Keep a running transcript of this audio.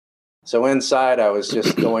So inside, I was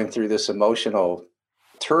just going through this emotional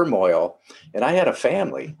turmoil, and I had a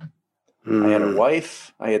family. I had a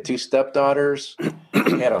wife. I had two stepdaughters.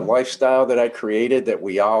 I had a lifestyle that I created that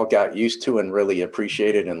we all got used to and really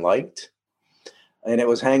appreciated and liked. And it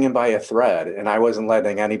was hanging by a thread, and I wasn't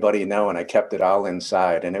letting anybody know, and I kept it all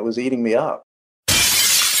inside, and it was eating me up.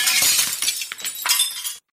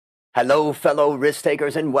 Hello, fellow risk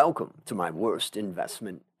takers, and welcome to my worst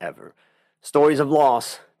investment ever. Stories of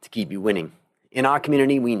loss to keep you winning. In our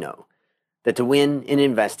community, we know that to win in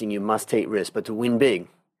investing, you must take risk, but to win big,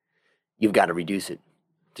 you've got to reduce it.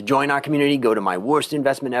 To join our community, go to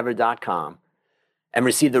myworstinvestmentever.com and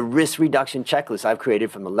receive the risk reduction checklist I've created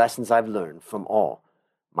from the lessons I've learned from all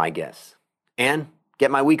my guests. And get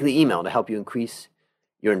my weekly email to help you increase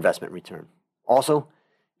your investment return. Also,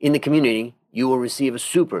 in the community, you will receive a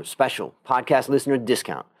super special podcast listener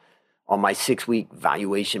discount on my 6-week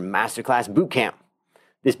valuation masterclass bootcamp.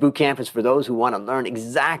 This bootcamp is for those who want to learn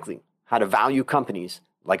exactly how to value companies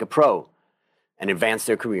like a pro and advance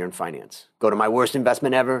their career in finance. Go to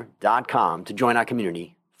myworstinvestmentever.com to join our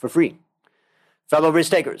community for free. Fellow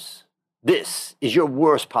risk takers, this is your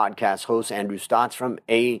worst podcast host, Andrew Stotz from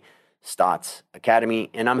A Stotz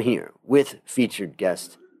Academy, and I'm here with featured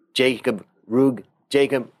guest Jacob Rugg.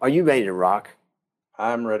 Jacob, are you ready to rock?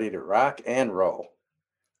 I'm ready to rock and roll.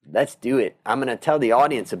 Let's do it. I'm going to tell the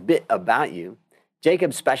audience a bit about you.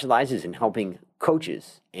 Jacob specializes in helping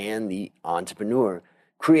coaches and the entrepreneur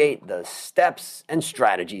create the steps and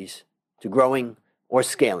strategies to growing or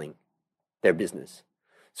scaling their business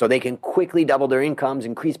so they can quickly double their incomes,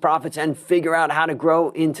 increase profits, and figure out how to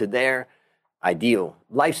grow into their ideal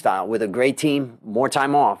lifestyle with a great team, more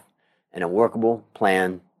time off, and a workable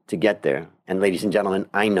plan to get there. And ladies and gentlemen,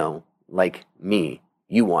 I know, like me,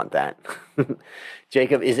 you want that.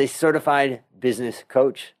 Jacob is a certified business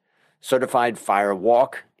coach, certified fire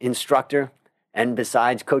walk instructor, and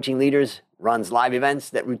besides coaching leaders, runs live events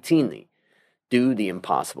that routinely do the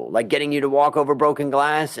impossible, like getting you to walk over broken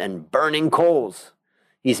glass and burning coals.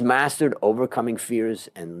 He's mastered overcoming fears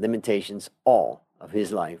and limitations all of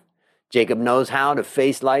his life. Jacob knows how to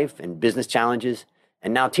face life and business challenges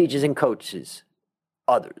and now teaches and coaches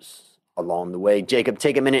others along the way. Jacob,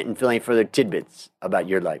 take a minute and fill in further tidbits about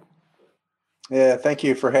your life. Yeah, thank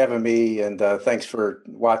you for having me, and thanks for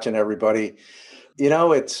watching, everybody. You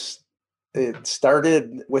know, it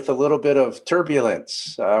started with a little bit of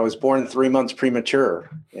turbulence. I was born 3 months premature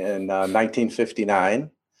in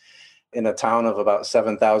 1959 in a town of about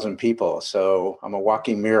 7,000 people. So I'm a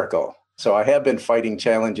walking miracle. So I have been fighting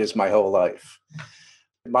challenges my whole life.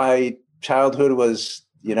 My childhood was,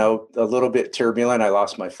 a little bit turbulent. I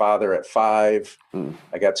lost my father at 5.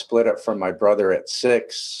 I got split up from my brother at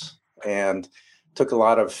 6 and took a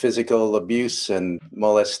lot of physical abuse and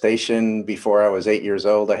molestation before I was 8 years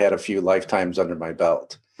old. I had a few lifetimes under my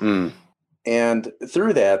belt. And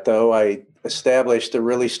through that, though, I established a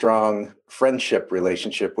really strong friendship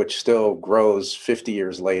relationship, which still grows 50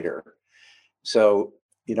 years later. So,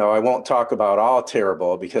 I won't talk about all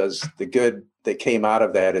terrible because the good that came out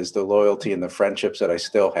of that is the loyalty and the friendships that I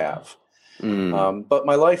still have. But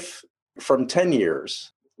my life from 10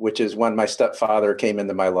 years, which is when my stepfather came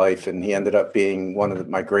into my life, and he ended up being one of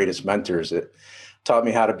my greatest mentors. It taught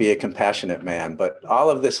me how to be a compassionate man. But all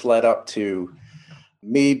of this led up to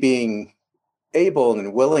me being able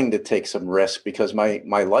and willing to take some risk because my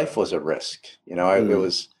life was a risk.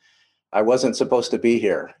 I wasn't supposed to be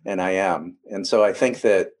here, and I am. And so I think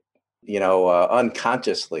that,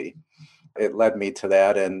 unconsciously, it led me to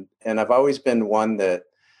that. And I've always been one that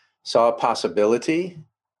saw a possibility,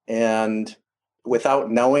 and without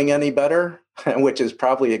knowing any better, which is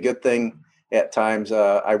probably a good thing at times,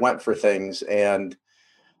 I went for things. And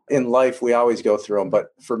in life, we always go through them.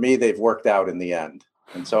 But for me, they've worked out in the end.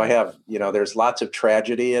 And so I have, there's lots of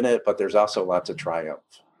tragedy in it, but there's also lots of triumph.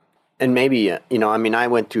 And maybe, I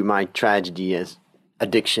went through my tragedy as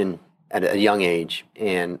addiction at a young age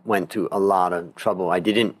and went through a lot of trouble. I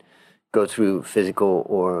didn't go through physical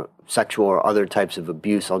or sexual or other types of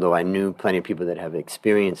abuse, although I knew plenty of people that have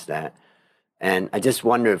experienced that. And I just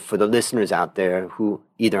wonder, for the listeners out there who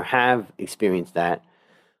either have experienced that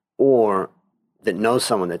or that know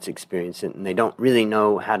someone that's experienced it and they don't really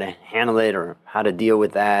know how to handle it or how to deal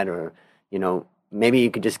with that, or, maybe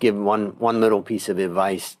you could just give one little piece of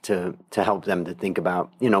advice to help them to think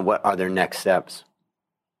about, what are their next steps.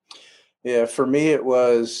 Yeah, for me, it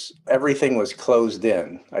was everything was closed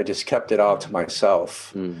in. I just kept it all to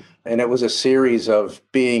myself. And it was a series of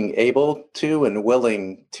being able to and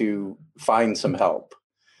willing to find some help.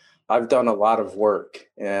 I've done a lot of work,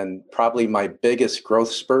 and probably my biggest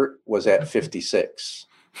growth spurt was at 56.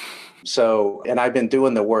 So, and I've been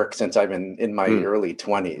doing the work since I've been in my early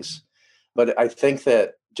 20s. But I think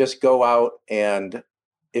that just go out, and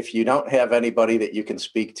if you don't have anybody that you can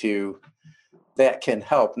speak to that can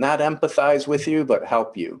help, not empathize with you, but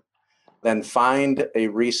help you, then find a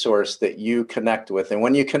resource that you connect with. And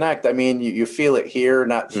when you connect, I mean, you feel it here,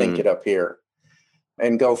 not think it up here,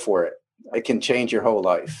 and go for it. It can change your whole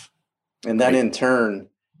life. And then in turn,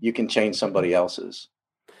 you can change somebody else's.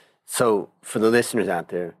 So for the listeners out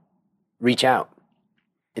there, reach out.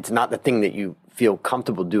 It's not the thing that you feel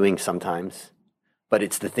comfortable doing sometimes, but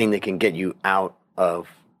it's the thing that can get you out of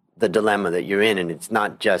the dilemma that you're in. And it's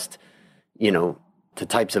not just, the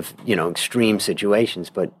types of, extreme situations,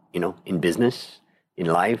 but, in business, in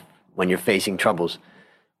life, when you're facing troubles,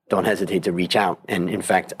 don't hesitate to reach out. And in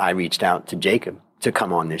fact, I reached out to Jacob to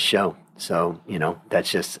come on this show. So, that's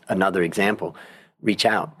just another example. Reach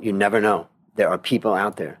out. You never know. There are people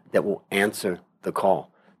out there that will answer the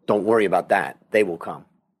call. Don't worry about that. They will come.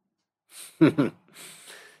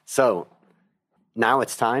 So now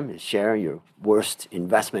it's time to share your worst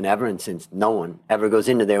investment ever. And since no one ever goes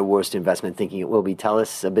into their worst investment thinking it will be, tell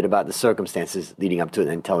us a bit about the circumstances leading up to it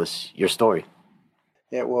and tell us your story.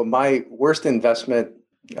 Yeah, well, my worst investment,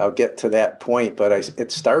 I'll get to that point, but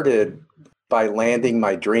it started by landing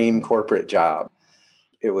my dream corporate job.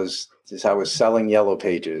 It was just, I was selling Yellow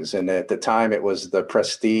Pages. And at the time it was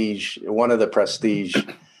one of the prestige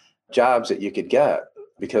jobs that you could get,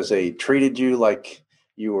 because they treated you like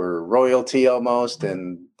you were royalty almost,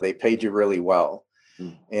 and they paid you really well.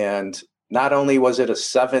 And not only was it a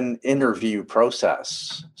 7-interview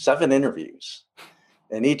process, 7 interviews,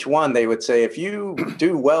 and each one they would say, if you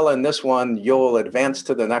do well in this one, you'll advance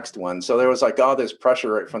to the next one. So there was like all this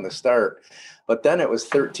pressure right from the start. But then it was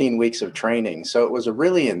 13 weeks of training. So it was a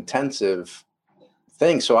really intensive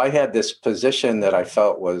thing. So I had this position that I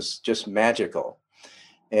felt was just magical.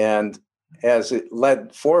 And as it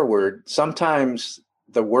led forward, sometimes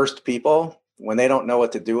the worst people, when they don't know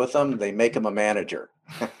what to do with them, they make them a manager.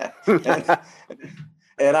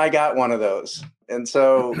 And I got one of those. And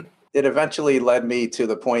so it eventually led me to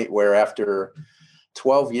the point where after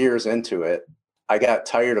 12 years into it, I got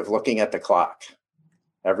tired of looking at the clock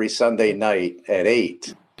every Sunday night at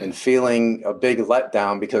 8 and feeling a big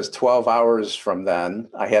letdown, because 12 hours from then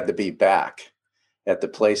I had to be back at the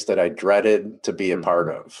place that I dreaded to be a part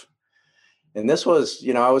of. And this was,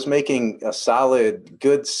 I was making a solid,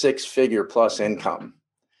 good 6-figure plus income.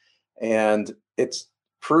 And it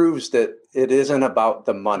proves that it isn't about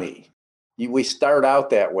the money. We start out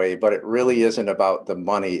that way, but it really isn't about the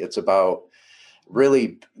money. It's about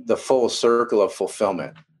really the full circle of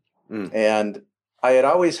fulfillment. And I had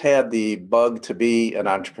always had the bug to be an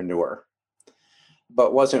entrepreneur,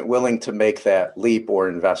 but wasn't willing to make that leap or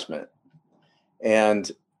investment.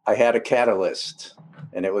 And I had a catalyst,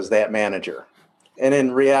 and it was that manager. And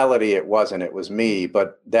in reality, it wasn't. It was me,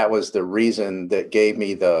 but that was the reason that gave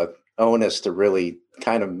me the onus to really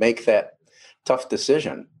kind of make that tough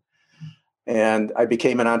decision. And I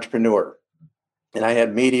became an entrepreneur, and I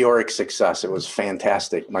had meteoric success. It was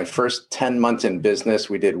fantastic. My first 10 months in business,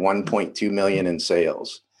 we did 1.2 million in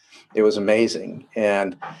sales. It was amazing.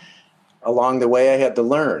 And along the way, I had to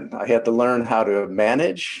learn. I had to learn how to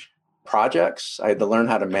manage projects. I had to learn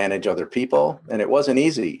how to manage other people. And it wasn't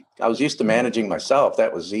easy. I was used to managing myself.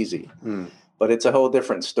 That was easy. But it's a whole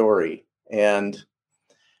different story. And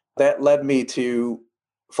that led me to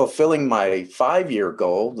fulfilling my 5-year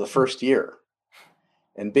goal the first year.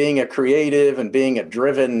 And being a creative and being a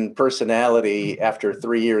driven personality, after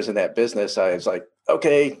 3 years in that business, I was like,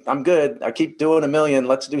 okay, I'm good. I keep doing 1 million.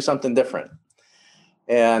 Let's do something different.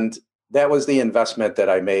 And that was the investment that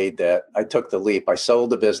I made, that I took the leap. I sold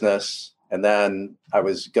the business, and then I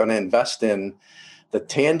was going to invest in the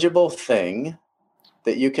tangible thing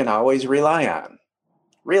that you can always rely on,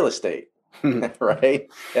 real estate, right?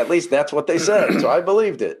 At least that's what they said. So I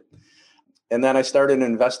believed it. And then I started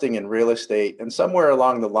investing in real estate, and somewhere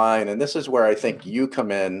along the line, and this is where I think you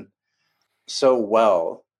come in so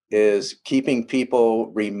well, is keeping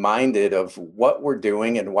people reminded of what we're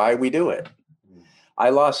doing and why we do it. I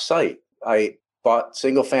lost sight. I bought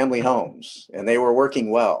single family homes, and they were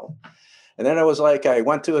working well. And then it was like, I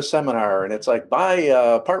went to a seminar, and it's like, buy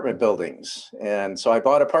apartment buildings. And so I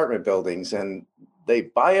bought apartment buildings, and they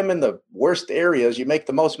buy them in the worst areas. You make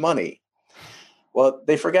the most money. Well,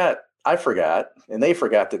 I forgot, and they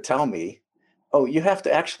forgot to tell me, oh, you have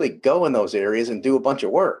to actually go in those areas and do a bunch of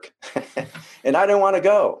work. And I didn't want to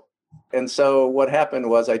go. And so what happened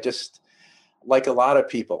was, I just, like a lot of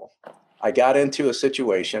people, I got into a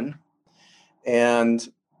situation, and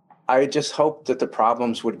I just hoped that the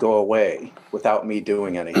problems would go away without me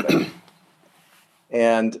doing anything.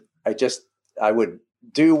 And I would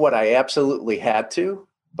do what I absolutely had to,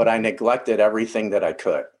 but I neglected everything that I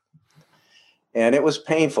could. And it was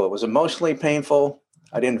painful. It was emotionally painful.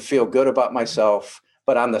 I didn't feel good about myself.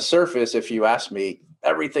 But on the surface, if you ask me,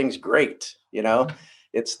 everything's great.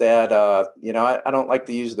 It's that, I don't like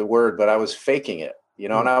to use the word, but I was faking it,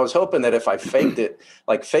 and I was hoping that if I faked it,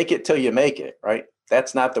 like fake it till you make it, right?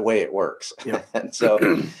 That's not the way it works. Yeah. And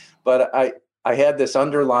so, but I had this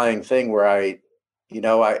underlying thing where I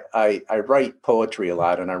write poetry a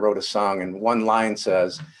lot, and I wrote a song, and one line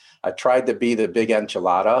says, I tried to be the big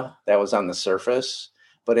enchilada that was on the surface,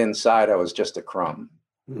 but inside I was just a crumb.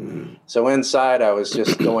 So inside I was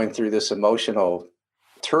just going through this emotional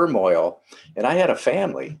turmoil, and I had a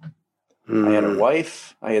family. I had a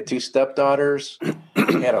wife, I had 2 stepdaughters,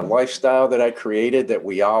 I had a lifestyle that I created that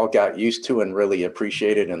we all got used to and really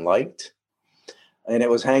appreciated and liked. And it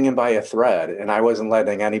was hanging by a thread, and I wasn't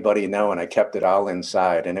letting anybody know, and I kept it all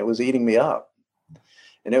inside, and it was eating me up.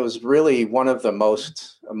 And it was really one of the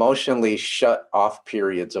most emotionally shut off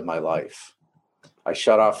periods of my life. I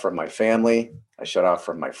shut off from my family. I shut off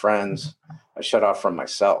from my friends. I shut off from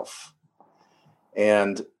myself.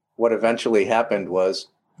 And what eventually happened was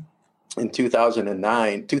in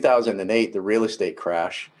 2008, the real estate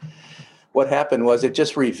crash, what happened was it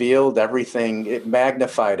just revealed everything. It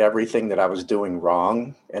magnified everything that I was doing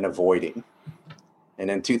wrong and avoiding. And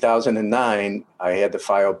in 2009, I had to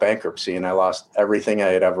file bankruptcy, and I lost everything I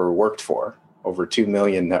had ever worked for, over $2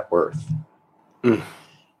 million net worth.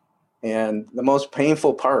 And the most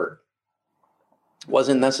painful part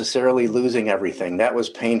wasn't necessarily losing everything. That was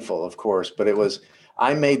painful, of course, but it was,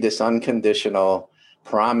 I made this unconditional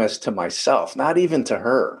promise to myself, not even to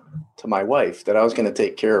her, to my wife, that I was going to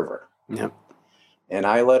take care of her. Yep. And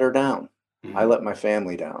I let her down. I let my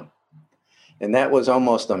family down. And that was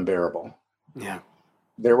almost unbearable. Yeah.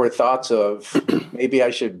 There were thoughts of maybe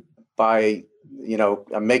I should buy,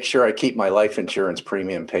 make sure I keep my life insurance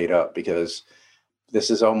premium paid up, because this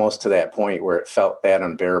is almost to that point where it felt that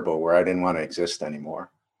unbearable, where I didn't want to exist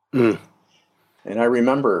anymore. And I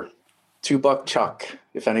remember $2 Chuck,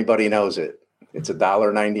 if anybody knows it. It's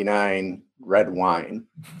 $1.99 red wine.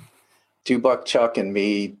 $2 Chuck and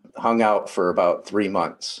me hung out for about 3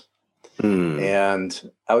 months.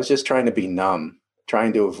 And I was just trying to be numb,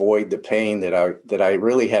 trying to avoid the pain that I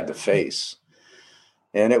really had to face.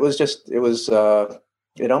 And it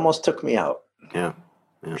almost took me out. Yeah.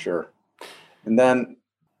 For sure. And then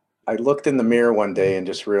I looked in the mirror one day and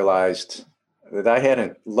just realized that I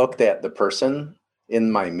hadn't looked at the person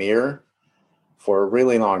in my mirror for a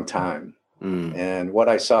really long time. And what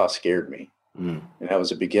I saw scared me. And that was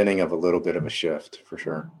the beginning of a little bit of a shift, for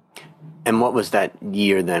sure. And what was that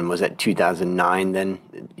year then? Was that 2009 then?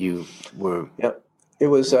 You were... Yep. It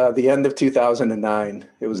was the end of 2009.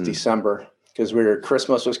 It was December, because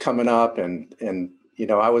Christmas was coming up, and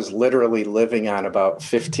I was literally living on about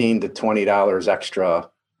 $15 to $20 extra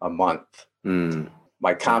a month.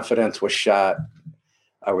 My confidence was shot.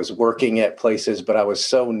 I was working at places, but I was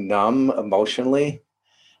so numb emotionally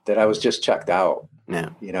that I was just checked out. Yeah.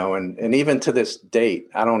 And even to this date,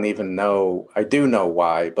 I don't even know. I do know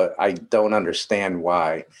why, but I don't understand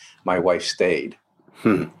why my wife stayed.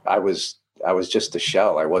 I was just a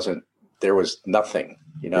shell. There was nothing,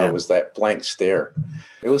 It was that blank stare.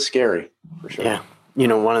 It was scary, for sure. Yeah.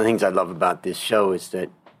 One of the things I love about this show is that,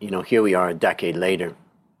 here we are a decade later,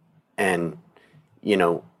 and,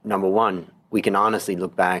 number one, we can honestly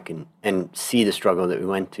look back and see the struggle that we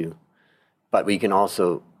went to, but we can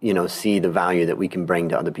also, see the value that we can bring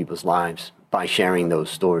to other people's lives by sharing those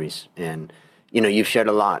stories. And, you've shared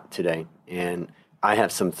a lot today, and I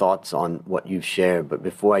have some thoughts on what you've shared, but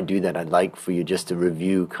before I do that, I'd like for you just to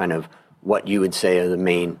review kind of what you would say are the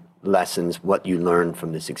main lessons, what you learned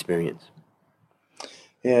from this experience.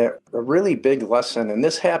 Yeah, a really big lesson. And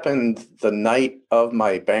this happened the night of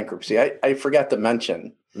my bankruptcy. I forgot to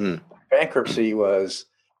mention, bankruptcy was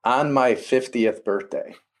on my 50th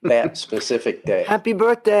birthday, that specific day. Happy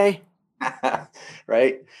birthday.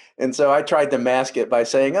 Right. And so I tried to mask it by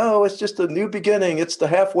saying, oh, it's just a new beginning. It's the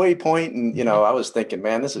halfway point. And, I was thinking,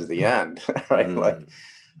 man, this is the end. Right.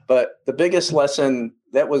 But the biggest lesson,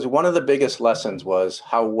 that was one of the biggest lessons, was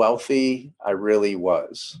how wealthy I really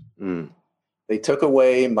was. They took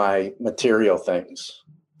away my material things.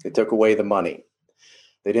 They took away the money.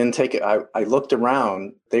 They didn't take it. I looked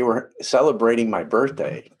around. They were celebrating my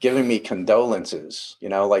birthday, giving me condolences.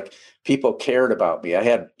 Like people cared about me.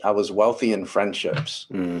 I was wealthy in friendships.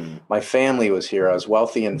 My family was here. I was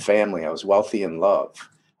wealthy in family. I was wealthy in love.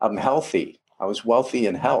 I'm healthy. I was wealthy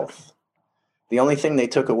in health. The only thing they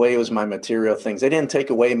took away was my material things. They didn't take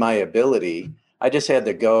away my ability. I just had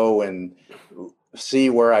to go and see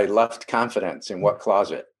where I left confidence in what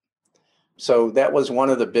closet. So that was one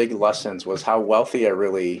of the big lessons, was how wealthy I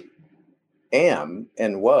really am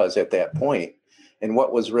and was at that point, and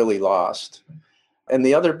what was really lost. And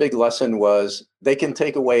the other big lesson was they can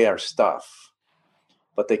take away our stuff,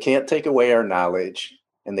 but they can't take away our knowledge,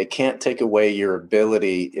 and they can't take away your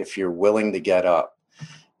ability if you're willing to get up.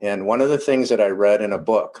 And one of the things that I read in a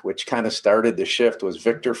book, which kind of started the shift, was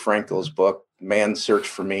Viktor Frankl's book, Man's Search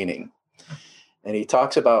for Meaning. And he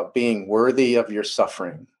talks about being worthy of your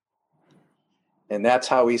suffering. And that's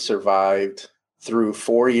how he survived through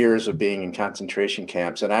 4 years of being in concentration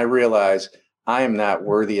camps. And I realized I am not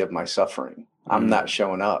worthy of my suffering. I'm not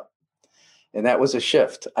showing up. And that was a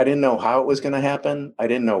shift. I didn't know how it was going to happen. I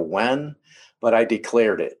didn't know when, but I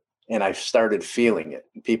declared it. And I started feeling it.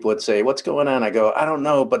 People would say, "What's going on?" I go, "I don't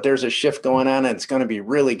know, but there's a shift going on and it's going to be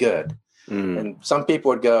really good." And some people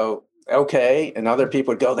would go, "Okay." And other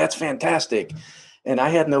people would go, "That's fantastic." And I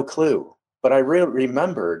had no clue, but I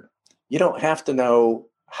remembered, you don't have to know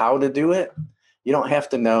how to do it. You don't have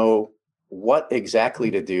to know what exactly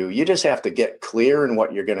to do. You just have to get clear in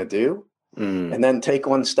what you're going to do and then take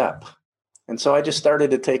one step. And so I just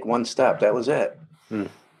started to take one step. That was it.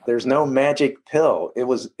 There's no magic pill.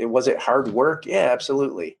 Was it hard work? Yeah,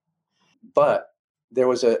 absolutely. But there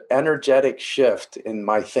was an energetic shift in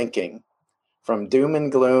my thinking from doom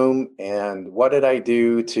and gloom and what did I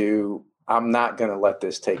do to I'm not going to let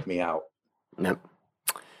this take me out. Yep.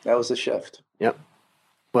 That was the shift. Yep.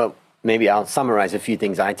 Well, maybe I'll summarize a few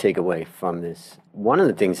things I take away from this. One of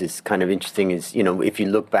the things that's kind of interesting is, if you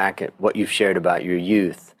look back at what you've shared about your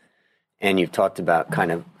youth, and you've talked about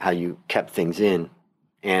kind of how you kept things in.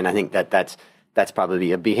 And I think that's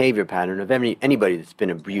probably a behavior pattern of anybody that's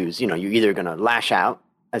been abused. You're either going to lash out,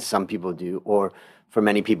 as some people do, or for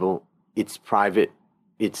many people, it's private,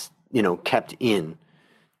 it's, kept in.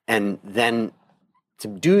 And then to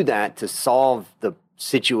do that, to solve the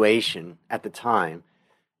situation at the time,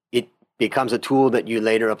 it becomes a tool that you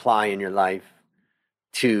later apply in your life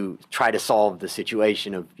to try to solve the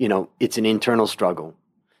situation of, it's an internal struggle.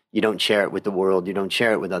 You don't share it with the world. You don't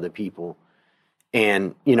share it with other people.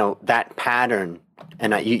 And, that pattern,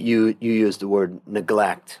 and you used the word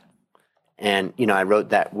neglect. And, I wrote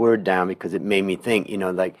that word down because it made me think,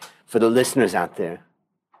 like for the listeners out there,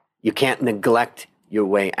 you can't neglect your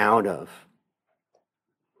way out of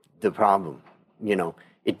the problem.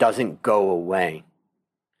 It doesn't go away.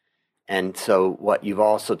 And so what you've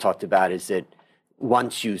also talked about is that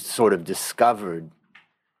once you sort of discovered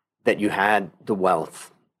that you had the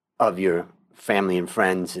wealth of your family and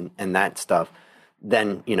friends and that stuff,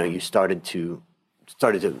 then, you started to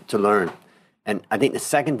learn. And I think the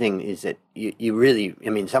second thing is that you really,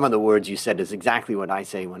 some of the words you said is exactly what I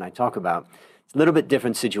say when I talk about. It's a little bit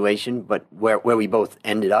different situation, but where we both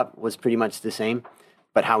ended up was pretty much the same,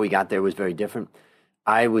 but how we got there was very different.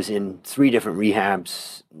 I was in 3 different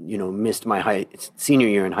rehabs, missed my senior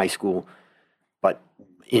year in high school, but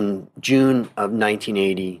in June of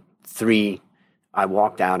 1983, I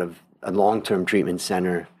walked out of a long-term treatment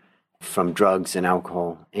center from drugs and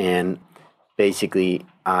alcohol. And basically,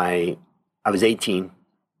 I was 18.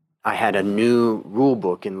 I had a new rule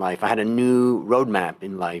book in life. I had a new roadmap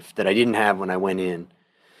in life that I didn't have when I went in,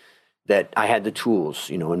 that I had the tools.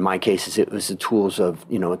 In my cases, it was the tools of, a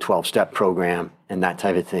 12-step program and that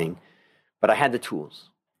type of thing. But I had the tools.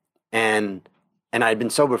 And I'd been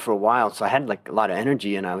sober for a while, so I had like a lot of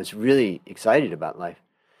energy and I was really excited about life.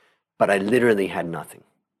 But I literally had nothing.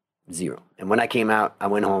 Zero. And when I came out, I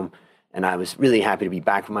went home and I was really happy to be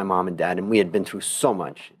back with my mom and dad. And we had been through so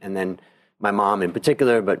much. And then my mom in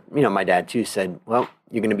particular, but my dad too, said, "Well,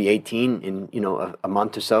 you're going to be 18 in, a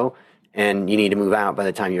month or so, and you need to move out by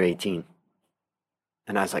the time you're 18.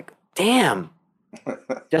 And I was like, damn,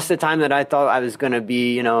 just the time that I thought I was going to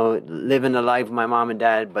be, living the life with my mom and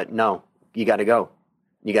dad. But no, you got to go.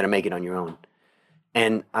 You got to make it on your own.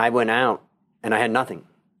 And I went out and I had nothing.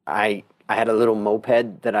 I had a little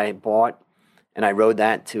moped that I bought, and I rode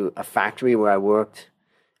that to a factory where I worked.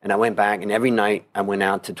 And I went back, and every night I went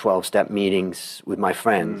out to 12-step meetings with my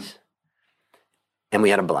friends, and we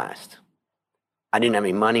had a blast. I didn't have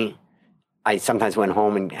any money. I sometimes went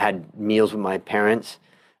home and had meals with my parents.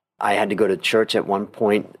 I had to go to church at one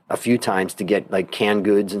point a few times to get like canned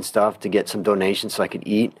goods and stuff, to get some donations so I could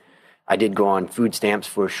eat. I did go on food stamps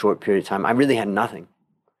for a short period of time. I really had nothing,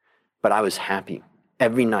 but I was happy.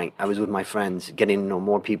 Every night I was with my friends, getting to know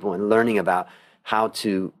more people and learning about how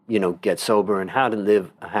to, get sober and how to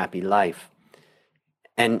live a happy life.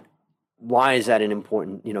 And why is that an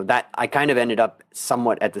important, that I kind of ended up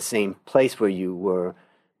somewhat at the same place where you were,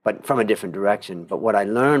 but from a different direction. But what I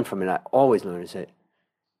learned from it, I always learn, is that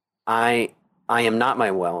I I am not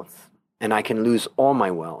my wealth, and I can lose all my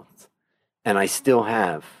wealth, and I still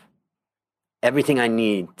have everything I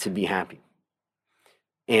need to be happy.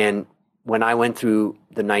 And when I went through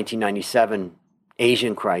the 1997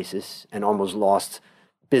 Asian crisis and almost lost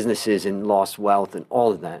businesses and lost wealth and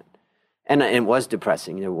all of that, and it was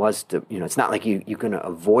depressing. It was, it's not like you're going to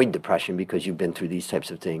avoid depression because you've been through these types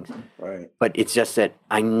of things. Right. But it's just that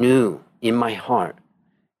I knew in my heart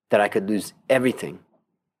that I could lose everything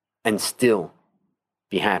and still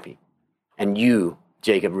be happy. And you,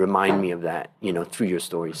 Jacob, remind me of that, through your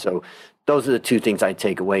story. So those are the two things I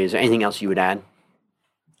take away. Is there anything else you would add?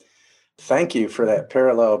 Thank you for that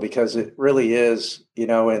parallel, because it really is,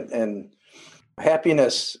 and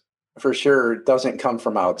happiness for sure doesn't come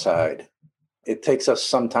from outside. It takes us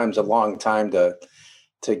sometimes a long time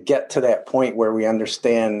to get to that point where we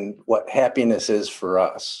understand what happiness is for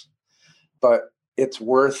us. But it's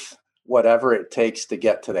worth whatever it takes to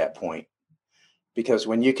get to that point. Because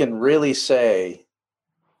when you can really say,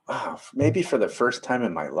 wow, maybe for the first time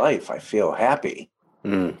in my life, I feel happy,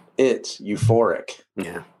 it's euphoric.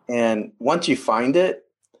 Yeah. And once you find it,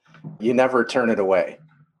 you never turn it away.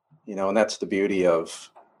 And that's the beauty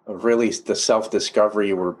of really the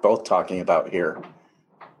self-discovery we're both talking about here.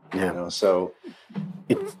 Yeah. So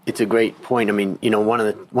it's a great point. I mean, one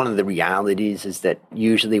of the realities is that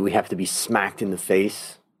usually we have to be smacked in the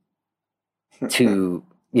face to,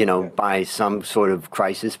 by some sort of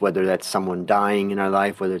crisis, whether that's someone dying in our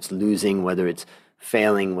life, whether it's losing, whether it's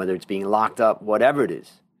failing, whether it's being locked up, whatever it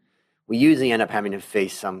is. We usually end up having to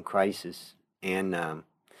face some crisis. And,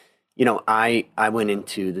 I went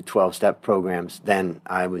into the 12-step programs. Then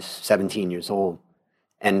I was 17 years old.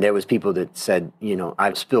 And there was people that said,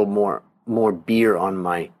 I've spilled more beer on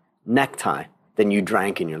my necktie than you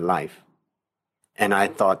drank in your life. And I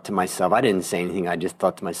thought to myself, I didn't say anything. I just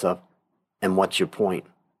thought to myself, and what's your point?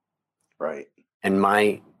 Right. And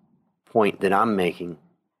my point that I'm making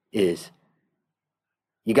is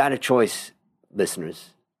you got a choice, listeners.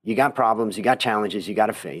 You got problems, you got challenges, you got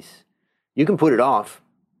to face. You can put it off.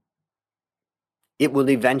 It will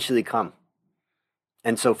eventually come.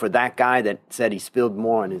 And so for that guy that said he spilled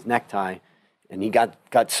more on his necktie and he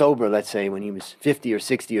got sober, let's say, when he was 50 or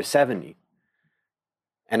 60 or 70,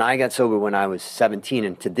 and I got sober when I was 17,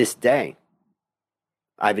 and to this day,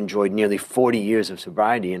 I've enjoyed nearly 40 years of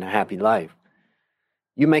sobriety and a happy life.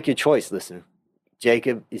 You make your choice, listener.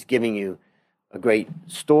 Jacob is giving you a great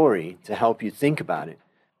story to help you think about it.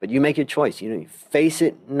 But you make your choice. You face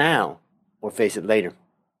it now or face it later.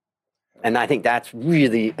 And I think that's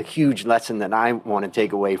really a huge lesson that I want to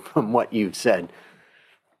take away from what you've said.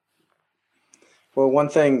 Well, one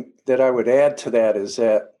thing that I would add to that is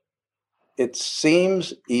that it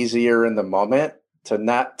seems easier in the moment to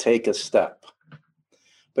not take a step,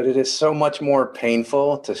 but it is so much more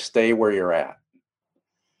painful to stay where you're at.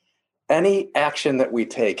 Any action that we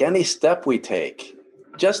take, any step we take,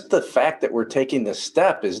 just the fact that we're taking the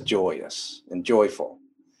step is joyous and joyful.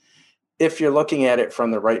 If you're looking at it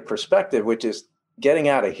from the right perspective, which is getting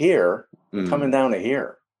out of here, coming down to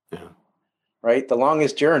here, right? The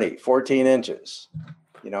longest journey, 14 inches,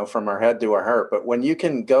 from our head to our heart. But when you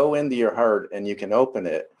can go into your heart and you can open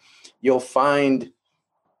it, you'll find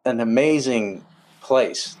an amazing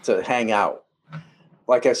place to hang out.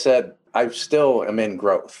 Like I said, I still am in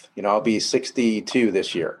growth. I'll be 62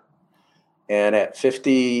 this year. And at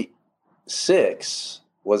 56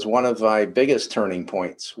 was one of my biggest turning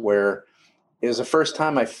points, where it was the first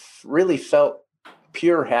time I really felt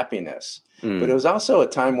pure happiness. But it was also a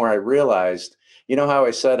time where I realized, how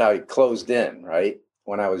I said I closed in, right?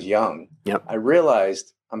 When I was young. Yep. I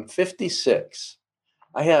realized I'm 56.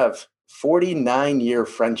 I have 49-year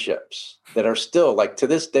friendships that are still, like, to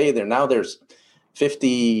this day, there's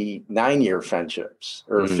 59-year friendships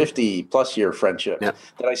or 50+ year friendships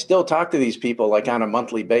that I still talk to these people like on a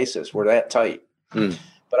monthly basis. We're that tight.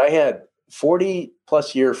 But I had 40+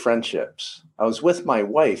 year friendships. I was with my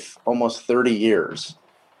wife almost 30 years.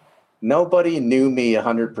 Nobody knew me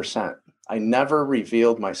 100%. I never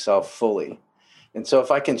revealed myself fully. And so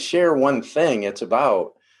if I can share one thing, it's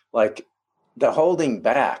about like the holding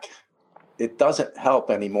back. It doesn't help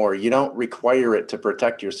anymore. You don't require it to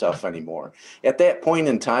protect yourself anymore. At that point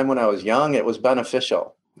in time when I was young, it was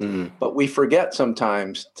beneficial. But we forget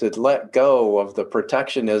sometimes to let go of the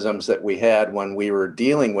protectionisms that we had when we were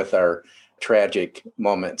dealing with our tragic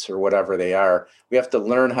moments or whatever they are. We have to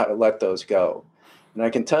learn how to let those go. And I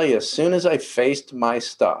can tell you, as soon as I faced my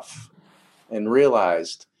stuff and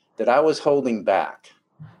realized that I was holding back,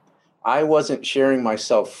 I wasn't sharing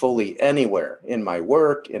myself fully anywhere in my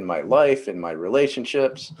work, in my life, in my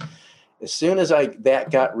relationships. As soon as that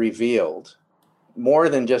got revealed, more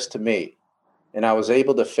than just to me, and I was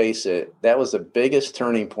able to face it. That was the biggest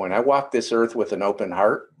turning point. I walked this earth with an open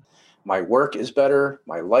heart. My work is better.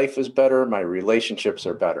 My life is better. My relationships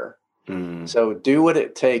are better. So do what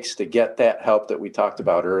it takes to get that help that we talked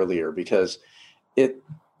about earlier, because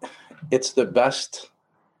it's the best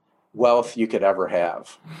wealth you could ever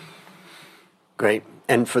have. Great.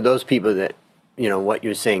 And for those people that, what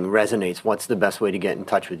you're saying resonates, what's the best way to get in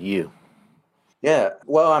touch with you? Yeah.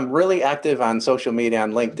 Well, I'm really active on social media,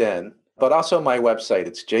 on LinkedIn, but also my website.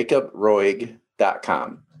 It's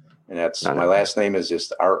jacobroig.com. And my last name is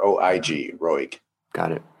just ROIG, Roig.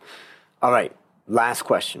 Got it. All right. Last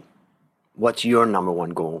question. What's your number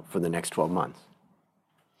one goal for the next 12 months?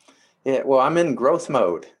 Yeah, well, I'm in growth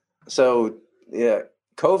mode. So, yeah,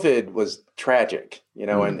 COVID was tragic,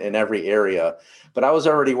 in every area. But I was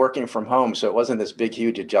already working from home, so it wasn't this big,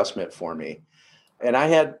 huge adjustment for me. And I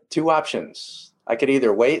had two options. I could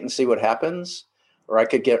either wait and see what happens, or I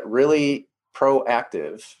could get really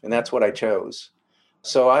proactive. And that's what I chose.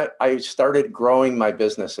 So I started growing my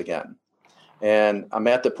business again. And I'm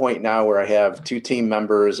at the point now where I have 2 team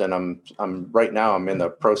members, and I'm right now I'm in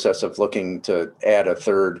the process of looking to add a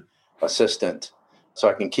third assistant so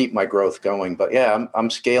I can keep my growth going. But yeah,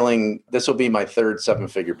 I'm scaling. This will be my third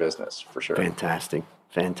 7-figure business for sure. Fantastic.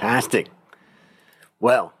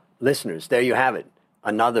 Well, listeners, there you have it.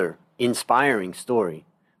 Another inspiring story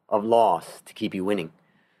of loss to keep you winning.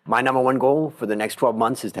 My number one goal for the next 12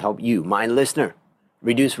 months is to help you, my listener,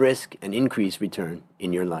 reduce risk and increase return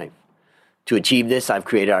in your life. To achieve this, I've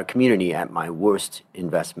created our community at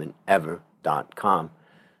myworstinvestmentever.com.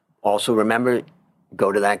 Also, remember,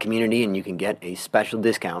 go to that community and you can get a special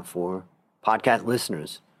discount for podcast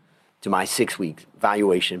listeners to my 6-week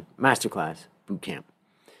valuation masterclass bootcamp.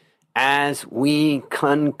 As we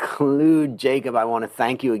conclude, Jacob, I want to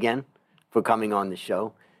thank you again for coming on the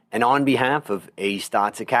show. And on behalf of A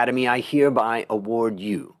Stotz Academy, I hereby award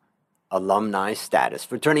you alumni status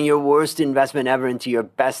for turning your worst investment ever into your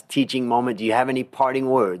best teaching moment. Do you have any parting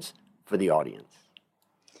words for the audience?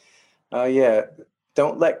 Yeah.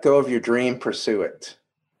 Don't let go of your dream. Pursue it.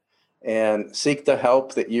 And seek the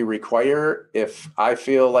help that you require. If I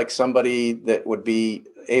feel like somebody that would be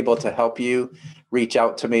able to help you, reach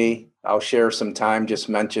out to me. I'll share some time. Just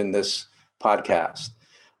mention this podcast.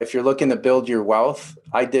 If you're looking to build your wealth,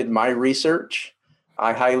 I did my research.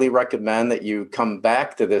 I highly recommend that you come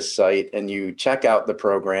back to this site and you check out the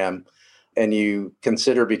program and you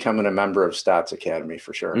consider becoming a member of Stotz Academy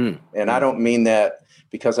for sure. And I don't mean that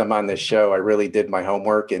because I'm on this show. I really did my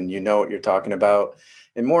homework and you know what you're talking about.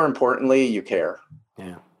 And more importantly, you care.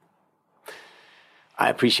 Yeah. I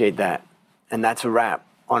appreciate that. And that's a wrap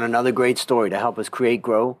on another great story to help us create,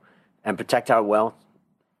 grow, and protect our wealth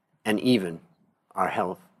and even our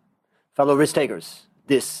health. Fellow risk takers,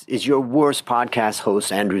 this is your worst podcast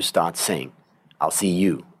host, Andrew Stotz, saying, I'll see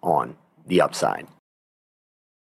you on the upside.